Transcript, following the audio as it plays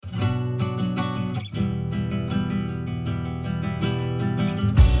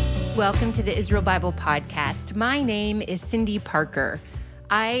Welcome to the Israel Bible Podcast. My name is Cindy Parker.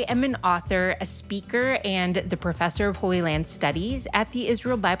 I am an author, a speaker, and the professor of Holy Land Studies at the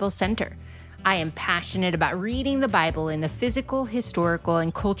Israel Bible Center. I am passionate about reading the Bible in the physical, historical,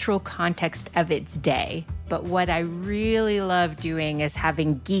 and cultural context of its day. But what I really love doing is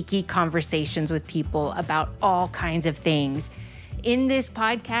having geeky conversations with people about all kinds of things. In this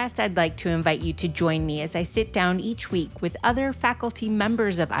podcast, I'd like to invite you to join me as I sit down each week with other faculty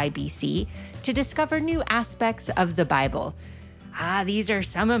members of IBC to discover new aspects of the Bible. These are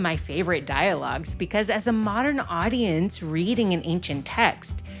some of my favorite dialogues because as a modern audience reading an ancient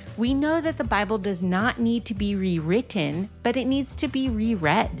text, we know that the Bible does not need to be rewritten, but it needs to be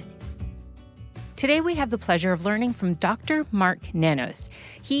reread. Today, we have the pleasure of learning from Dr. Mark Nanos.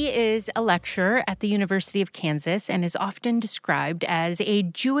 He is a lecturer at the University of Kansas and is often described as a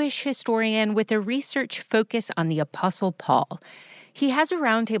Jewish historian with a research focus on the Apostle Paul. He has a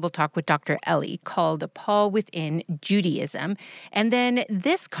roundtable talk with Dr. Ellie called Paul Within Judaism, and then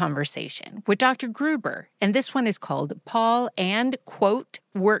this conversation with Dr. Gruber, and this one is called Paul and, quote,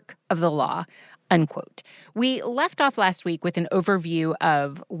 Work of the Law, unquote. We left off last week with an overview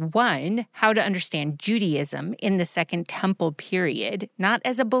of, one, how to understand Judaism in the Second Temple period, not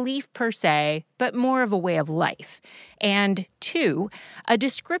as a belief per se, but more of a way of life. And two, a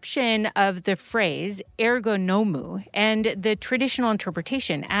description of the phrase ergo nomu and the traditional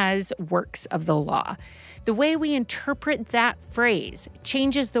interpretation as works of the law. The way we interpret that phrase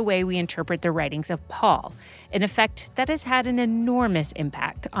changes the way we interpret the writings of Paul, an effect that has had an enormous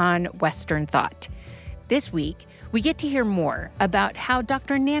impact on Western thought. This week, we get to hear more about how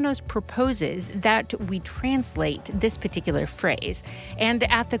Dr. Nanos proposes that we translate this particular phrase, and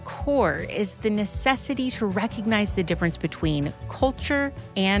at the core is the necessity to recognize the difference between culture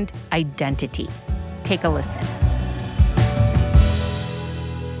and identity. Take a listen.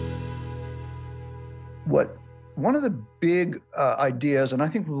 One of the big ideas, and I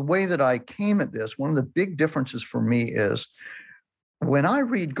think the way that I came at this, one of the big differences for me is when I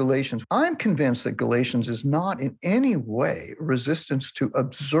read Galatians, I'm convinced that Galatians is not in any way a resistance to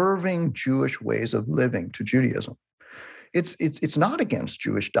observing Jewish ways of living, to Judaism. It's not against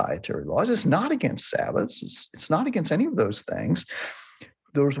Jewish dietary laws. It's not against Sabbaths. It's not against any of those things.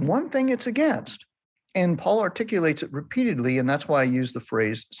 There's one thing it's against, and Paul articulates it repeatedly, and that's why I use the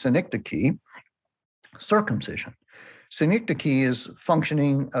phrase synecdoche, circumcision. Synecdoche is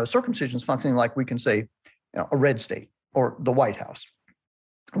functioning, circumcision is functioning like we can say, a red state or the White House.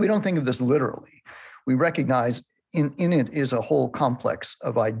 We don't think of this literally. We recognize in it is a whole complex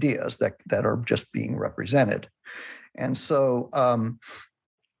of ideas that are just being represented. And so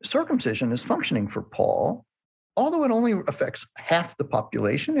circumcision is functioning for Paul, although it only affects half the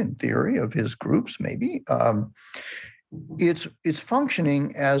population in theory of his groups, maybe. It's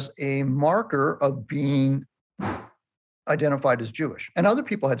functioning as a marker of being identified as Jewish. And other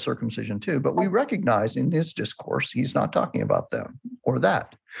people had circumcision too, but we recognize in his discourse, he's not talking about them or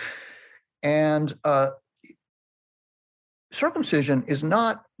that. And circumcision is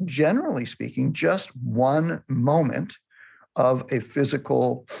not, generally speaking, just one moment of a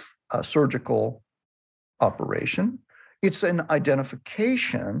physical, surgical operation. It's an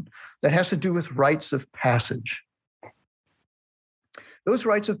identification that has to do with rites of passage. Those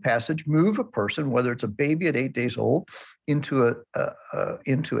rites of passage move a person, whether it's a baby at 8 days old, into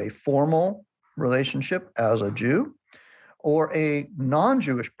a formal relationship as a Jew, or a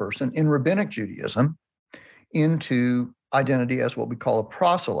non-Jewish person in rabbinic Judaism into identity as what we call a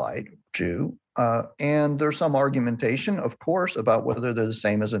proselyte Jew. And there's some argumentation, of course, about whether they're the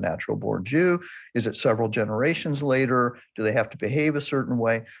same as a natural-born Jew. Is it several generations later? Do they have to behave a certain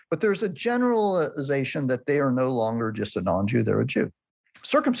way? But there's a generalization that they are no longer just a non-Jew, they're a Jew.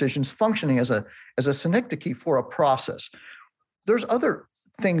 Circumcision is functioning as a synecdoche for a process. There's other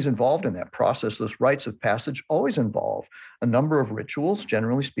things involved in that process. Those rites of passage always involve a number of rituals,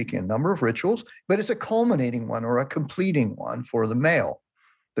 generally speaking, a number of rituals, but it's a culminating one or a completing one for the male.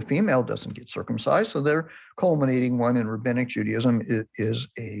 The female doesn't get circumcised, so their culminating one in rabbinic Judaism is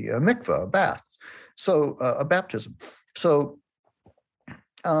a mikvah, a bath, so a baptism. So,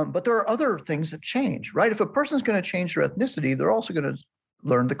 but there are other things that change, right? If a person's going to change their ethnicity, they're also going to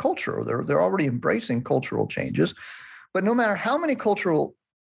learn the culture, or they're already embracing cultural changes. But no matter how many cultural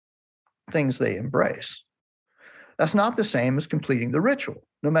things they embrace, that's not the same as completing the ritual.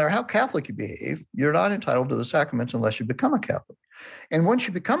 No matter how Catholic you behave, you're not entitled to the sacraments unless you become a Catholic. And once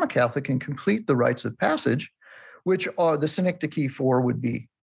you become a Catholic and complete the rites of passage, which are the synecdoche for would be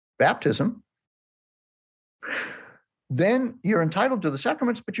baptism, then you're entitled to the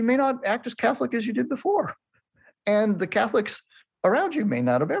sacraments, but you may not act as Catholic as you did before. And the Catholics around you may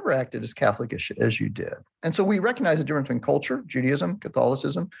not have ever acted as Catholic as you did. And so we recognize the difference between culture, Judaism,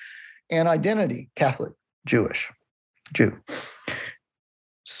 Catholicism, and identity, Catholic, Jewish, Jew.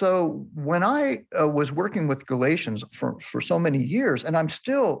 So when I was working with Galatians for so many years, and I'm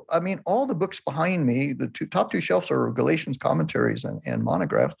still, all the books behind me, the top two shelves are Galatians commentaries and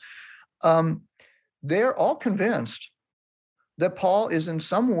monographs. They're all convinced that Paul is in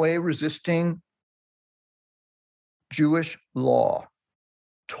some way resisting Jewish law,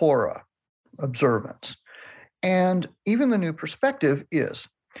 Torah, observance. And even the New Perspective is.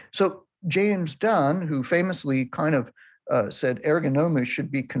 So James Dunn, who famously kind of said ergonomos should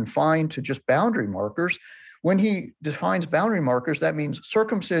be confined to just boundary markers, when he defines boundary markers, that means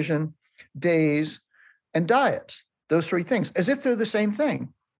circumcision, days, and diets, those three things, as if they're the same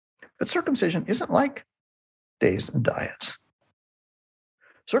thing. But circumcision isn't like days and diets.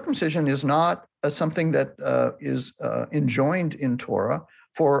 Circumcision is not something that is enjoined in Torah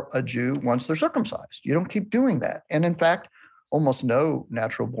for a Jew once they're circumcised. You don't keep doing that. And in fact, almost no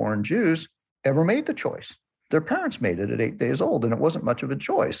natural-born Jews ever made the choice. Their parents made it at 8 days old, and it wasn't much of a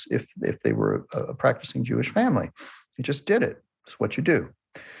choice if they were a practicing Jewish family. You just did it. It's what you do.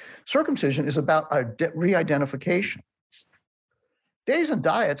 Circumcision is about re-identification. Days and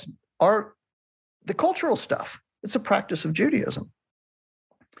diets are the cultural stuff. It's a practice of Judaism.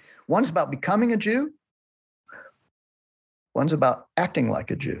 One's about becoming a Jew. One's about acting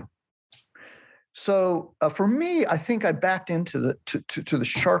like a Jew. So for me, I think I backed into the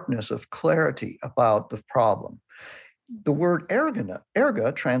sharpness of clarity about the problem. The word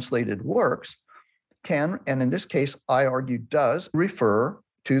erga, translated works, can, and in this case, I argue does, refer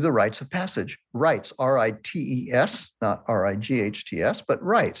to the rites of passage. Rites, R-I-T-E-S, not R-I-G-H-T-S, but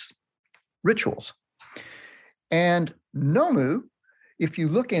rites, rituals. And nomu, if you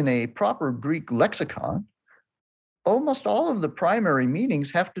look in a proper Greek lexicon, almost all of the primary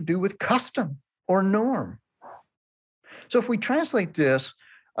meanings have to do with custom or norm. So if we translate this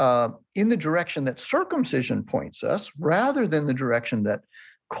in the direction that circumcision points us, rather than the direction that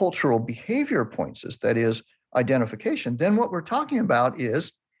cultural behavior points us, that is identification, then what we're talking about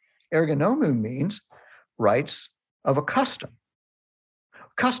is ergonomou means rites of a custom,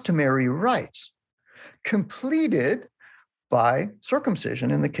 customary rites, completed by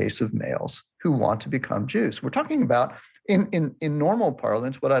circumcision in the case of males who want to become Jews. We're talking about, in normal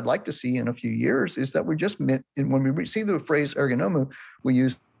parlance, what I'd like to see in a few years is that when we see the phrase ergonomou, we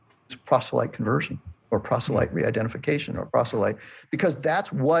use proselyte conversion or proselyte re-identification or proselyte, because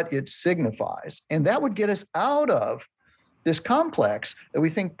that's what it signifies. And that would get us out of this complex that we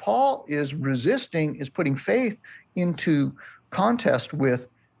think Paul is resisting, is putting faith into contest with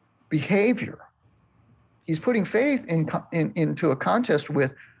behavior. He's putting faith into a contest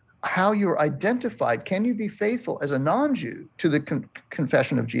with how you're identified. Can you be faithful as a non-Jew to the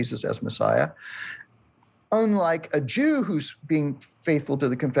confession of Jesus as Messiah? Unlike a Jew who's being faithful to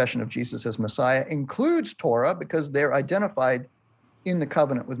the confession of Jesus as Messiah includes Torah because they're identified in the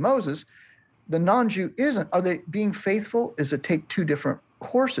covenant with Moses, the non-Jew isn't. Are they being faithful? Is it take two different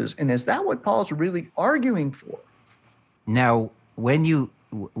courses? And is that what Paul's really arguing for? Now, when you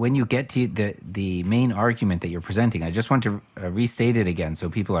get to the main argument that you're presenting, I just want to restate it again so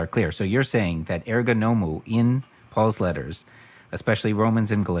people are clear. So you're saying that ergonomou in Paul's letters, especially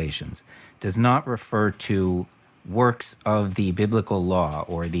Romans and Galatians, does not refer to works of the biblical law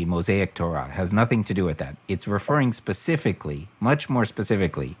or the Mosaic Torah. It has nothing to do with that. It's referring specifically, much more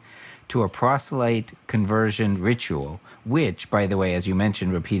specifically, to a proselyte conversion ritual, which, by the way, as you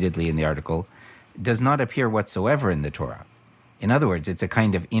mentioned repeatedly in the article, does not appear whatsoever in the Torah. In other words, it's a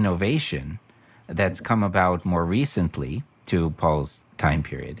kind of innovation that's come about more recently to Paul's time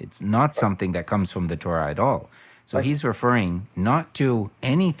period. It's not something that comes from the Torah at all. So he's referring not to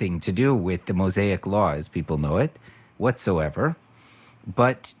anything to do with the Mosaic law, as people know it, whatsoever,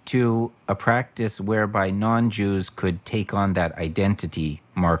 but to a practice whereby non-Jews could take on that identity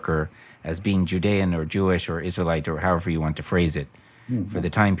marker as being Judean or Jewish or Israelite or however you want to phrase it for the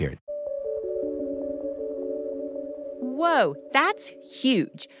time period. Whoa, that's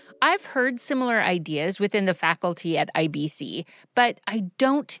huge. I've heard similar ideas within the faculty at IBC, but I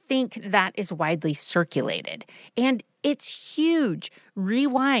don't think that is widely circulated. And it's huge.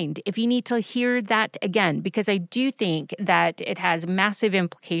 Rewind if you need to hear that again, because I do think that it has massive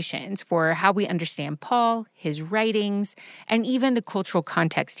implications for how we understand Paul, his writings, and even the cultural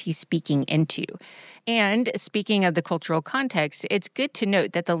context he's speaking into. And speaking of the cultural context, it's good to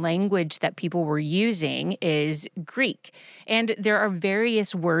note that the language that people were using is Greek. And there are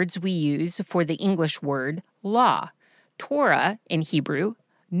various words we use for the English word law. Torah in Hebrew,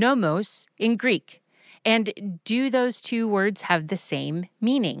 nomos in Greek. And do those two words have the same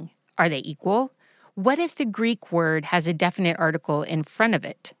meaning? Are they equal? What if the Greek word has a definite article in front of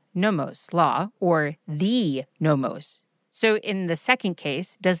it, nomos, law, or the nomos? So in the second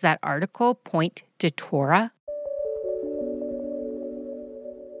case, does that article point to Torah?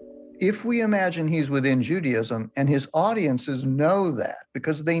 If we imagine he's within Judaism and his audiences know that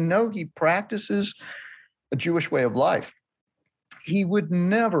because they know he practices a Jewish way of life, he would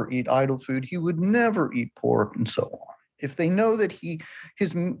never eat idol food. He would never eat pork and so on. If they know that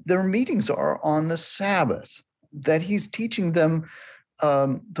their meetings are on the Sabbath, that he's teaching them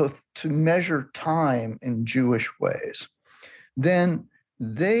to measure time in Jewish ways, then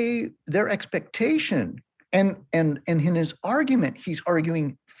their expectation and in his argument, he's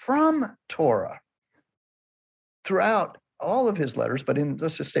arguing from Torah throughout all of his letters. But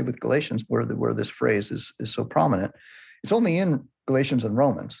let's just stay with Galatians, where this phrase is so prominent. It's only in Galatians and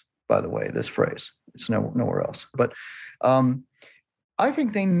Romans, by the way, this phrase. It's nowhere else. But I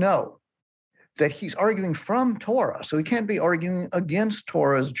think they know that he's arguing from Torah. So he can't be arguing against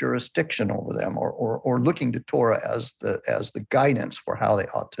Torah's jurisdiction over them or looking to Torah as the guidance for how they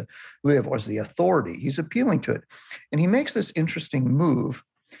ought to live or as the authority. He's appealing to it. And he makes this interesting move.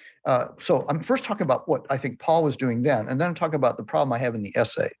 So I'm first talking about what I think Paul was doing then, and then I'm talking about the problem I have in the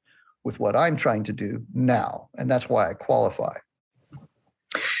essay with what I'm trying to do now. And that's why I qualify.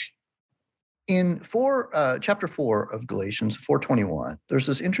 In chapter 4 of Galatians, 4:21, there's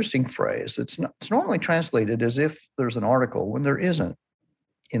this interesting phrase. It's normally translated as if there's an article when there isn't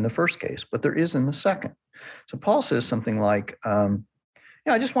in the first case, but there is in the second. So Paul says something like, I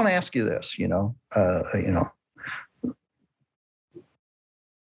just want to ask you this,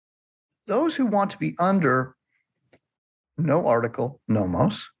 those who want to be under no article,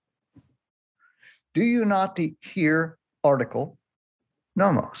 nomos, do you not hear article,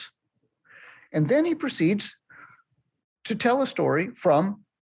 nomos? And then he proceeds to tell a story from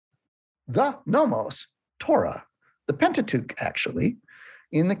the nomos, Torah, the Pentateuch, actually,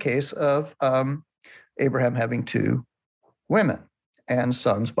 in the case of Abraham having two women and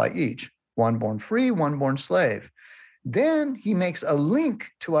sons by each, one born free, one born slave. Then he makes a link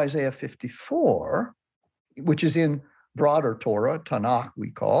to Isaiah 54, which is in broader Torah, Tanakh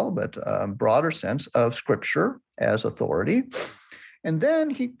we call, but broader sense of scripture as authority. And then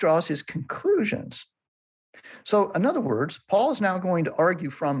he draws his conclusions. So in other words, Paul is now going to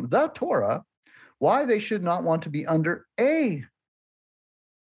argue from the Torah why they should not want to be under a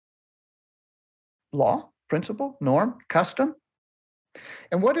law, principle, norm, custom.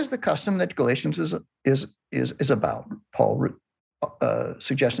 And what is the custom that Galatians is about? Paul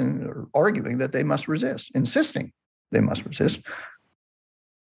suggesting or arguing that they must resist, insisting they must resist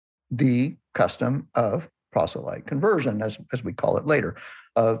the custom of proselyte conversion, as we call it later,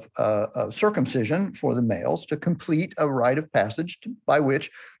 of circumcision for the males to complete a rite of passage by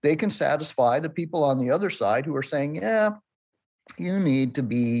which they can satisfy the people on the other side who are saying, you need to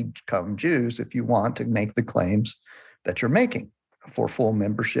become Jews if you want to make the claims that you're making for full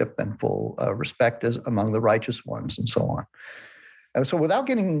membership and full respect as among the righteous ones and so on. And so without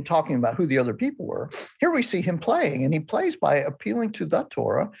talking about who the other people were, here we see him playing, and he plays by appealing to the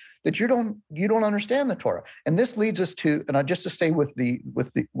Torah that you don't understand the Torah. And this leads us to, and just to stay with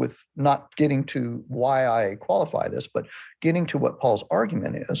not getting to why I qualify this, but getting to what Paul's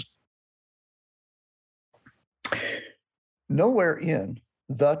argument is. Nowhere in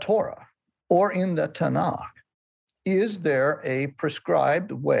the Torah or in the Tanakh is there a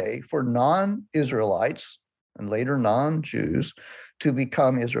prescribed way for non-Israelites and later non-Jews to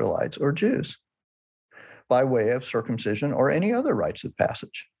become Israelites or Jews by way of circumcision or any other rites of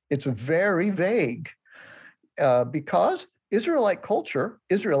passage. It's very vague because Israelite culture,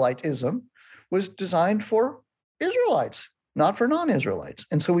 Israelitism, was designed for Israelites, not for non-Israelites.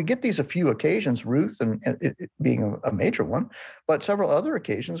 And so we get these a few occasions, Ruth and it being a major one, but several other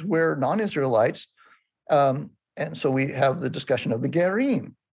occasions where non-Israelites, and so we have the discussion of the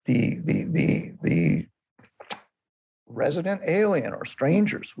Gerim, the resident alien or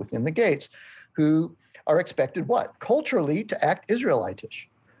strangers within the gates who are expected what? Culturally to act Israelitish.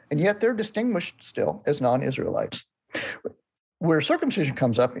 And yet they're distinguished still as non-Israelites. Where circumcision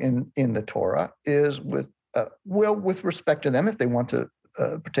comes up in the Torah is with respect to them if they want to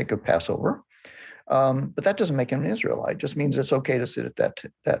partake of Passover. But that doesn't make them an Israelite. It just means it's okay to sit at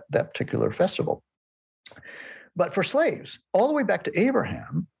that particular festival. But for slaves, all the way back to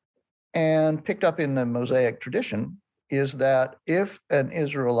Abraham and picked up in the Mosaic tradition, is that if an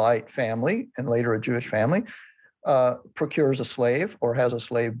Israelite family and later a Jewish family procures a slave or has a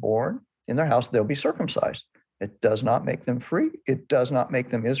slave born in their house, they'll be circumcised. It does not make them free. It does not make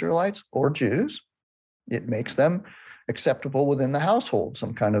them Israelites or Jews. It makes them acceptable within the household,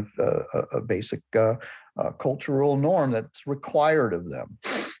 some kind of a basic cultural norm that's required of them.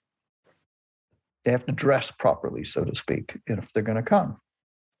 They have to dress properly, so to speak, if they're going to come.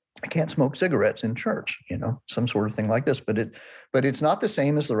 I can't smoke cigarettes in church, some sort of thing like this, but it's not the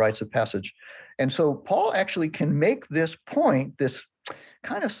same as the rites of passage. And so Paul actually can make this point, this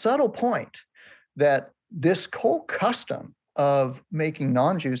kind of subtle point, that this whole custom of making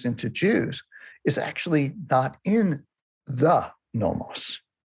non-Jews into Jews is actually not in the nomos.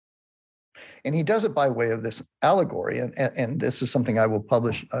 And he does it by way of this allegory. And this is something I will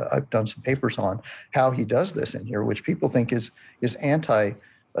publish. I've done some papers on how he does this in here, which people think is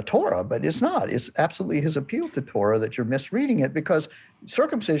anti-Torah, but it's not. It's absolutely his appeal to Torah that you're misreading it, because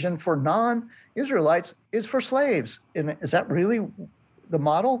circumcision for non-Israelites is for slaves. And is that really the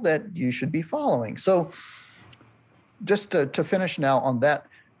model that you should be following? So just to finish now on that,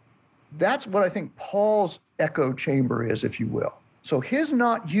 that's what I think Paul's echo chamber is, if you will. So his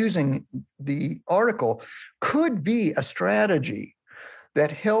not using the article could be a strategy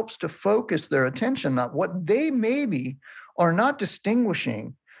that helps to focus their attention on what they maybe are not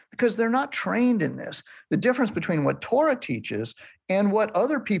distinguishing because they're not trained in this. The difference between what Torah teaches and what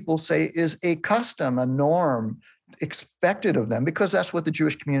other people say is a custom, a norm expected of them, because that's what the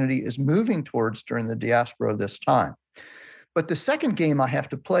Jewish community is moving towards during the diaspora of this time. But the second game I have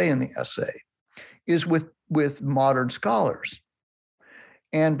to play in the essay is with modern scholars.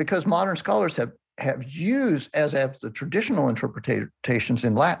 And because modern scholars have used, as have the traditional interpretations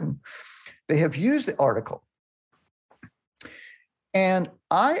in Latin, they have used the article. And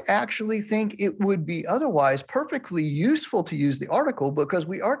I actually think it would be otherwise perfectly useful to use the article, because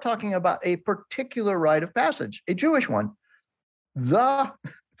we are talking about a particular rite of passage, a Jewish one, the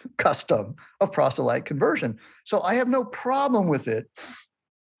custom of proselyte conversion. So I have no problem with it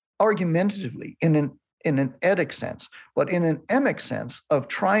argumentatively in an etic sense, but in an emic sense of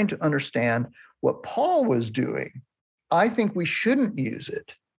trying to understand what Paul was doing. I think we shouldn't use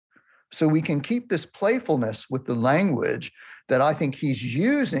it. So we can keep this playfulness with the language that I think he's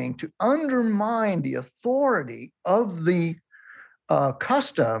using to undermine the authority of the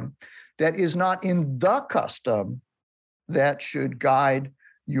custom that is not in the custom that should guide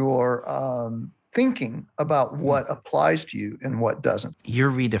your thinking about what applies to you and what doesn't.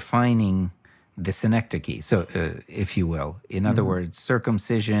 You're redefining the synecdoche, so if you will. In other words,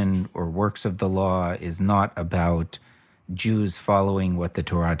 circumcision or works of the law is not about Jews following what the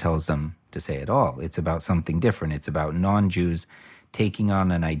Torah tells them to say at all. It's about something different. It's about non-Jews taking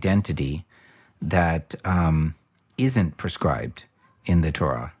on an identity that isn't prescribed in the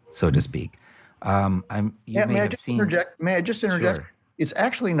Torah, so to speak. May I just interject? Sure. It's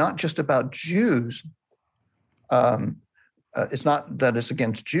actually not just about Jews. It's not that it's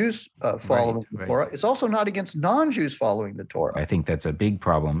against Jews following the Torah. It's also not against non-Jews following the Torah. I think that's a big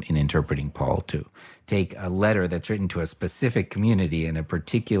problem in interpreting Paul, too. Take a letter that's written to a specific community in a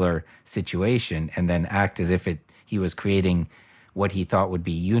particular situation and then act as if he was creating what he thought would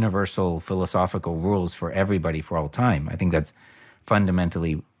be universal philosophical rules for everybody for all time. I think that's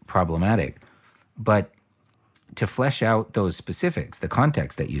fundamentally problematic. But to flesh out those specifics, the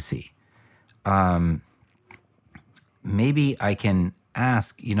context that you see, maybe I can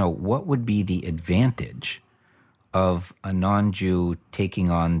ask, what would be the advantage of a non-Jew taking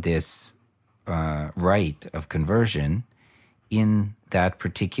on this rite of conversion in that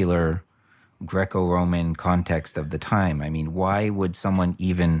particular Greco-Roman context of the time? I mean, why would someone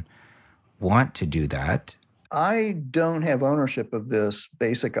even want to do that? I don't have ownership of this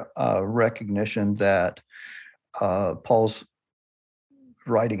basic recognition that Paul's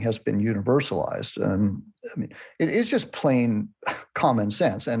writing has been universalized. It's just plain common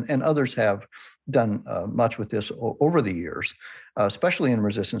sense, and others have done much with this over the years, especially in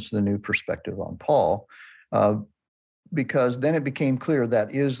resistance to the new perspective on Paul, because then it became clear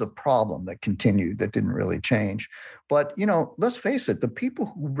that is a problem that continued, that didn't really change. But, let's face it, the people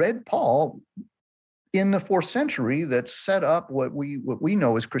who read Paul in the 4th century that set up what we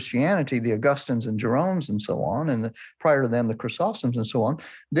know as Christianity, the Augustines and Jeromes and so on, and prior to them, the Chrysostoms and so on,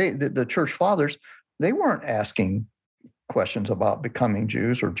 the church fathers, they weren't asking questions about becoming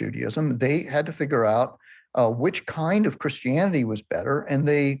Jews or Judaism. They had to figure out which kind of Christianity was better, and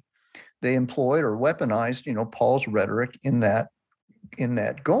they employed or weaponized, Paul's rhetoric in that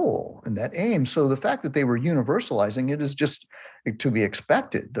goal, in that aim. So the fact that they were universalizing it is just to be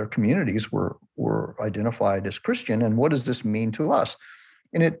expected. Their communities were identified as Christian, and what does this mean to us?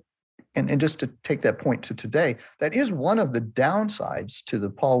 And just to take that point to today, that is one of the downsides to the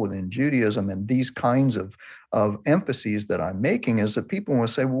Paul within Judaism and these kinds of emphases that I'm making, is that people will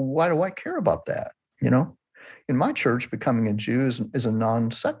say, well, why do I care about that? In my church, becoming a Jew is a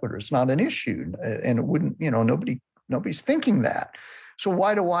non sequitur. It's not an issue, and it wouldn't, nobody's thinking that. So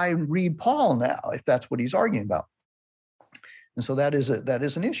why do I read Paul now if that's what he's arguing about? And so that is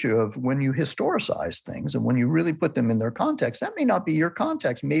an issue of when you historicize things and when you really put them in their context. That may not be your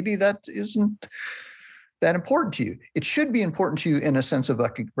context. Maybe that isn't that important to you. It should be important to you in a sense of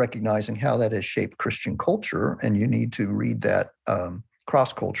recognizing how that has shaped Christian culture, and you need to read that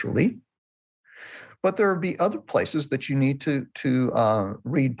cross-culturally. But there will be other places that you need to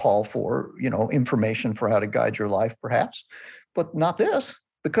read Paul for, information for how to guide your life, perhaps, but not this,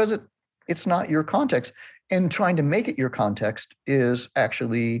 because it's not your context. And trying to make it your context is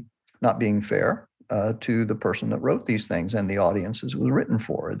actually not being fair to the person that wrote these things and the audiences it was written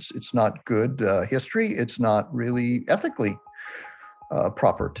for. It's not good history. It's not really ethically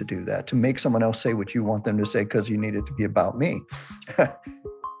proper to do that, to make someone else say what you want them to say because you need it to be about me.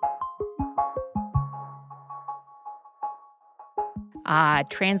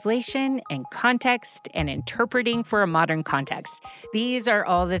 Translation and context and interpreting for a modern context. These are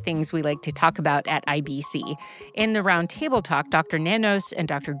all the things we like to talk about at IBC. In the Roundtable Talk, Dr. Nanos and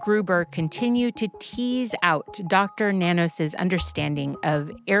Dr. Gruber continue to tease out Dr. Nanos' understanding of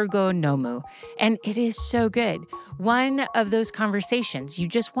ergo nomu, and it is so good. One of those conversations you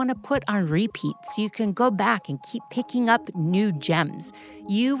just want to put on repeat so you can go back and keep picking up new gems.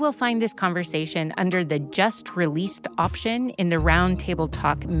 You will find this conversation under the Just Released option in the Roundtable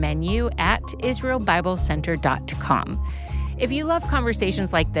Talk menu at israelbiblecenter.com. If you love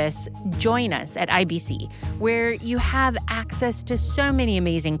conversations like this, join us at IBC, where you have access to so many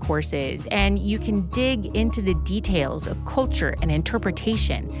amazing courses and you can dig into the details of culture and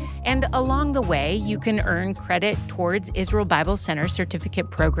interpretation. And along the way, you can earn credit towards Israel Bible Center Certificate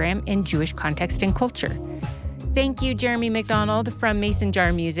Program in Jewish Context and Culture. Thank you, Jeremy McDonald from Mason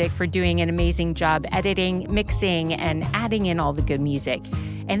Jar Music, for doing an amazing job editing, mixing, and adding in all the good music.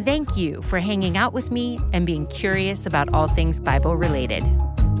 And thank you for hanging out with me and being curious about all things Bible related.